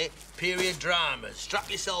steamy period dramas. Strap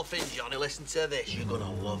yourself in, Johnny. Listen to this. You're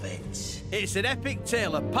gonna love it. It's an epic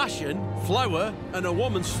tale of passion, flower, and a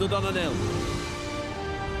woman stood on an hill.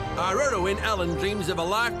 Our heroine, Ellen, dreams of a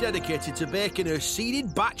life dedicated to baking her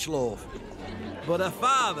seeded batch loaf. But her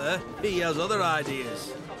father, he has other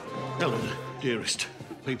ideas. Ellen, dearest,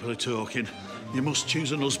 people are talking. You must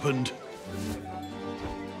choose an husband.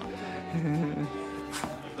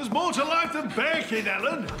 There's more to life than baking,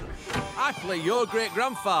 Ellen. I play your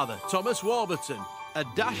great-grandfather, Thomas Warburton, a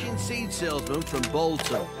dashing seed salesman from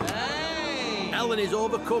Bolton. Hey! Ellen is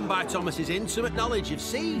overcome by Thomas's intimate knowledge of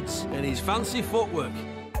seeds and his fancy footwork.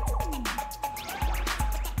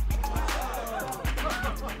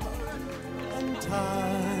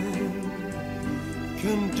 Time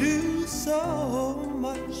can do so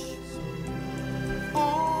much.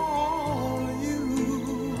 All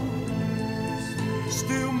you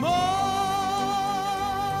still more.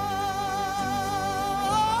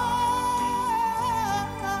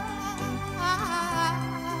 I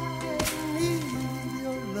need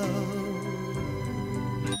your love.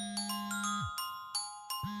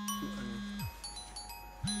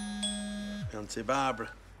 Auntie Barbara.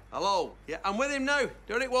 Hello. Yeah, I'm with him now.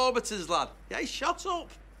 Doing it Warburton's lad. Yeah, he's shot up.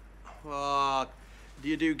 Oh, do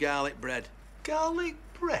you do garlic bread? Garlic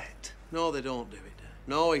bread? No, they don't do it.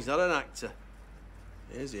 No, he's not an actor.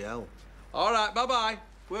 Here's the hell. All right, bye-bye.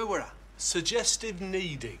 Where were I? Suggestive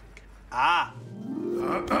kneading. Ah.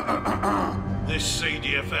 This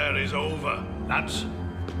seedy affair is over, lads.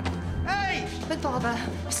 Hey! But Father,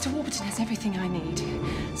 Mr. Warburton has everything I need.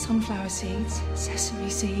 Sunflower seeds, sesame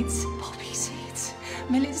seeds, poppy seeds,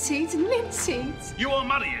 millet seeds and mint seeds. You are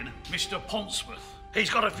marrying Mr. Pontsworth. He's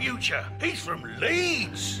got a future. He's from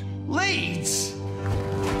Leeds. Leeds?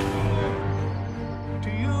 Do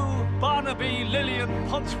you, Barnaby Lillian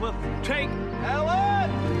Pontsworth, take Ellen?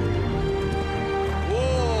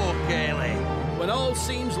 Whoa, Kayleigh. When all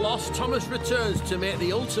seems lost, Thomas returns to make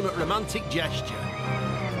the ultimate romantic gesture.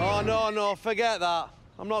 Oh, no, forget that.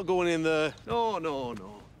 I'm not going in there. No.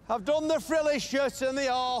 I've done the frilly shirt and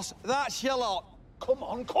the horse. That's your lot. Come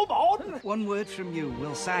on. One word from you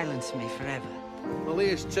will silence me forever. Well,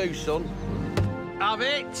 here's two, son. Have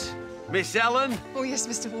it, Miss Ellen. Oh, yes,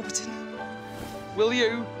 Mr. Warburton. Will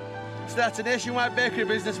you start a nationwide bakery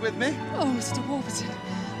business with me? Oh, Mr. Warburton,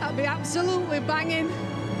 that'd be absolutely banging.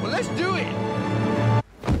 Well, let's do it.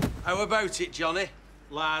 How about it, Johnny?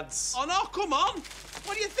 Lads. Oh, no, come on.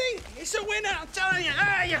 What do you think? It's a winner, I'm telling you.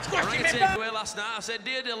 Ah, you're squashing me back. Last night, I said, do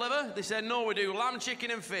you deliver? They said, no, we do lamb, chicken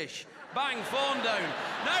and fish. Bang, phone down.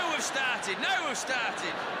 Now we've started.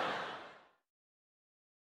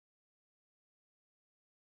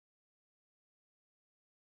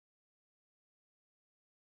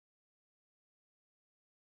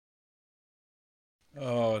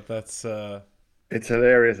 Oh, that's it's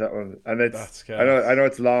hilarious, that one. And it's I know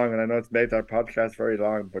it's long, and I know it's made our podcast very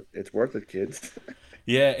long, but it's worth it, kids.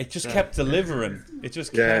 Yeah, it just kept delivering. It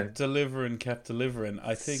just kept delivering.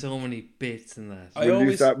 I think so many bits in that.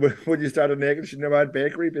 Would you start a nationwide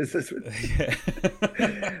bakery business with?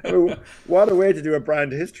 I mean, what a way to do a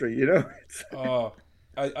brand history, you know?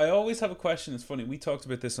 I always have a question. It's funny. We talked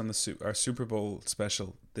about this on our Super Bowl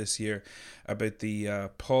special this year about the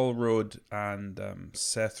Paul Rudd and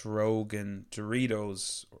Seth Rogen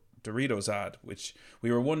Doritos ad, which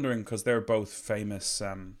we were wondering because they're both famous.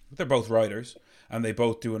 They're both writers, and they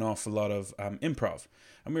both do an awful lot of improv.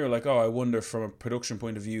 And we were like, I wonder from a production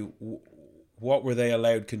point of view, what were they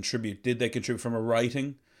allowed to contribute? Did they contribute from a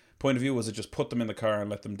writing point of view? Was it just put them in the car and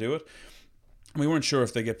let them do it? We weren't sure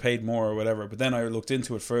if they get paid more or whatever, but then I looked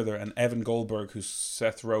into it further, and Evan Goldberg, who's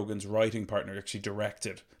Seth Rogen's writing partner, actually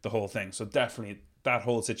directed the whole thing. So definitely that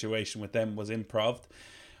whole situation with them was improv.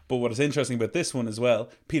 But what is interesting about this one as well,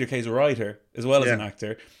 Peter Kay's a writer as well as an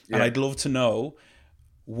actor, and I'd love to know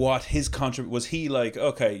what his contribution was. He like,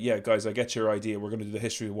 okay, yeah, guys, I get your idea. We're going to do the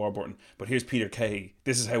history of Warburton, but here's Peter Kay.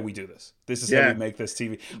 This is how we do this. This is how we make this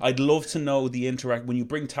TV. I'd love to know the when you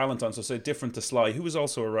bring talent on. So say different to Sly, who was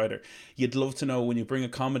also a writer. You'd love to know when you bring a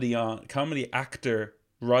comedy actor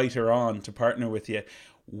writer on to partner with you,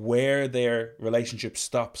 where their relationship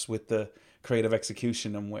stops with the creative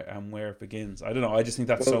execution and where it begins. I don't know. I just think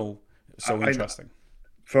that's so interesting.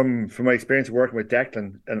 From my experience working with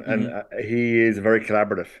Declan, and he is very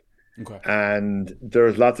collaborative. Okay. And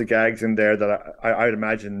there's lots of gags in there that I would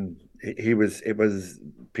imagine it was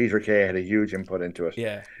Peter Kay had a huge input into it.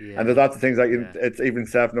 Yeah. And there's lots of things like it's even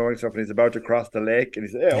self-knowing stuff, and he's about to cross the lake, and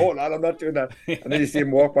he says, "Hey, hold on, I'm not doing that." And then you see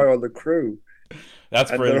him walk by all the crew.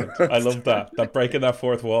 That's brilliant. I love that breaking that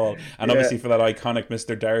fourth wall, and obviously for that iconic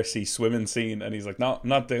Mr. Darcy swimming scene, and he's like, "No, I'm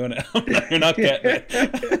not doing it. You're not getting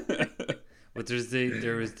it." But there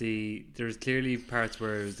was clearly parts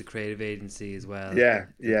where it was the creative agency as well. Yeah.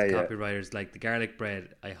 Copywriters like the garlic bread.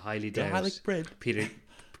 I highly doubt garlic bread. Peter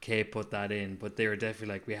Kay put that in, but they were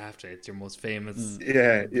definitely like, we have to. It's your most famous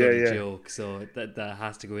joke, so that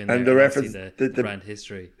has to go in. And there. The reference, the brand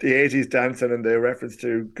history, the 80s dancing, and the reference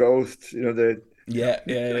to Ghost. You know,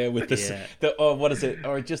 Yeah. With this, what is it?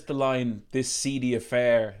 Or just the line, "This seedy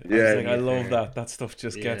affair." I love that. That stuff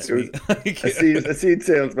just gets me. A seed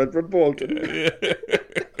salesman from Bolton.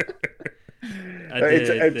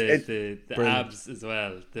 The abs as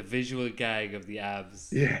well. The visual gag of the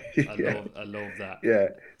abs. I love that. Yeah.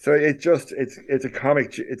 So it's a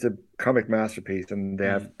comic masterpiece, and they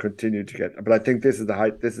have continued to get. But I think this is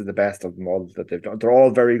the best of them all that they've done. They're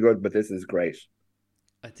all very good, but this is great.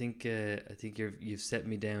 I think you've set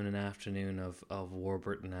me down an afternoon of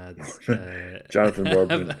Warburton ads. Jonathan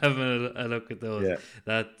Warburton. Having a look at those. Yeah.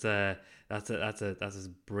 That's a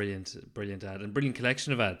brilliant ad and brilliant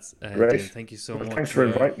collection of ads. Great. David, thank you so much. Thanks for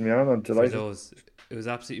inviting me on. I'm delighted. Those. It was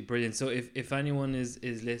absolutely brilliant. So if anyone is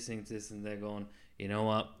listening to this and they're going, you know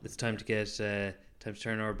what, it's time to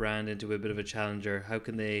turn our brand into a bit of a challenger, how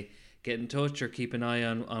can they get in touch or keep an eye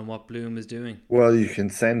on what Bloom is doing? Well, you can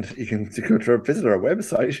visit our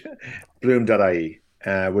website, bloom.ie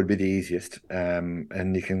would be the easiest,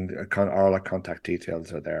 and you can all our contact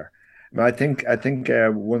details are there. I think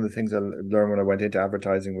one of the things I learned when I went into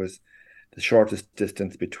advertising was the shortest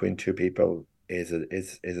distance between two people is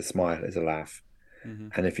a smile, is a laugh,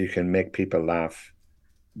 and if you can make people laugh,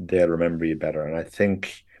 they'll remember you better. And I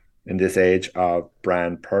think in this age of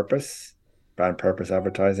brand purpose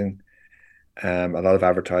advertising, a lot of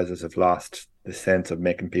advertisers have lost the sense of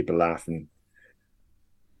making people laugh and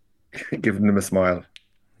giving them a smile.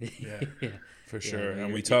 Yeah. For sure,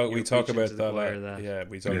 and we talk about that.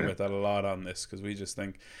 We talk about that a lot on this, because we just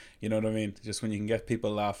think, you know what I mean. Just when you can get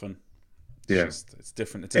people laughing, it's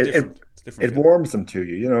different. It's different. It warms them to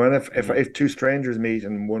you, you know. And if two strangers meet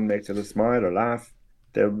and one makes it a smile or laugh,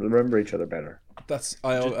 they'll remember each other better. That's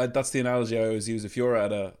the analogy I always use. If you're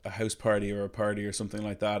at a house party or a party or something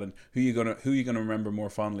like that, and who you gonna remember more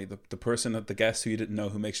fondly, the person at the guest who you didn't know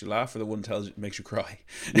who makes you laugh, or the one tells you makes you cry?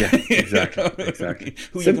 Yeah, exactly.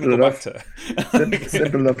 Who simple you gonna go back to?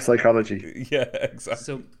 Simple enough psychology. Yeah, exactly.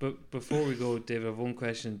 So, but before we go, Dave, I have one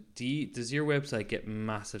question. Does your website get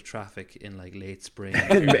massive traffic in like late spring?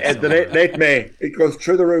 late May, it goes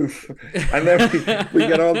through the roof, and then we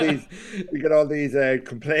get all these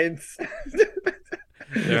complaints.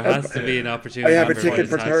 There has to be an opportunity. I have a ticket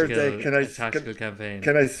for Thursday. Tactical campaign.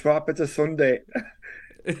 Can I swap it to Sunday?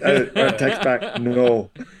 Text back,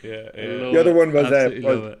 no. The other one was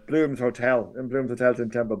Bloom's Hotel. And Bloom's Hotel's in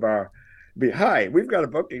Temple Bar. Hi, we've got a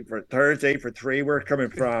booking for Thursday for 3. We're coming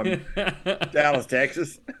from Dallas,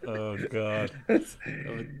 Texas. Oh God, they've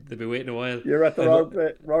been waiting a while. You're at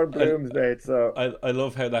the wrong Bloom's, mate. So I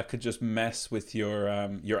love how that could just mess with your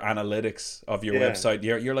analytics of your website.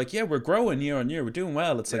 You're like, we're growing year on year, we're doing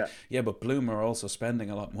well. It's like, but Bloom are also spending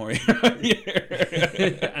a lot more year on year.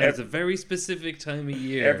 And it's a very specific time of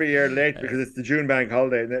year. Every year late because it's the June bank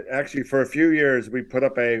holiday. And actually, for a few years, we put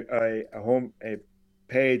up a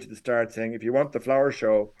page at the start saying, if you want the flower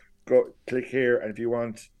show, go click here, and if you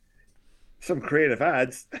want some creative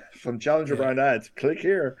ads, some challenger brand ads, click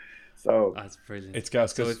here. So that's brilliant. It's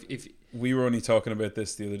gas, because if we were only talking about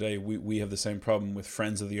this the other day, we have the same problem with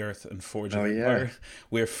Friends of the Earth and Forge of Empire.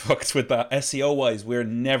 We're fucked with that. SEO wise, we're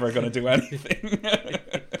never going to do anything.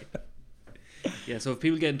 Yeah, so if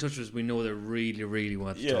people get in touch with us, we know they really, really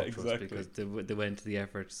want to talk to us because they went to the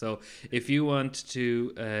effort. So if you want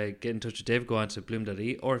to get in touch with Dave, go on to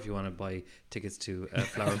bloom.ie, or if you want to buy tickets to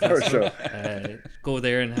Flower Festival, go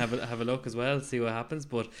there and have a look as well, see what happens.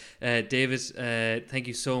 But David, thank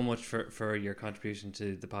you so much for your contribution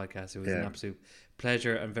to the podcast. It was an absolute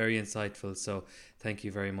pleasure and very insightful, so thank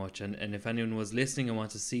you very much. And if anyone was listening and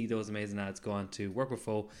wants to see those amazing ads, go on to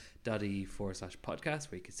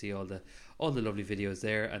workwithfo.ie/podcast, where you can see all the lovely videos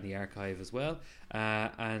there and the archive as well.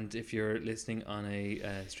 And if you're listening on a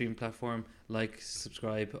streaming platform, like,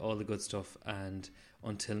 subscribe, all the good stuff. And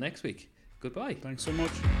until next week, goodbye. Thanks so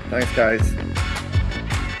much. Thanks, guys.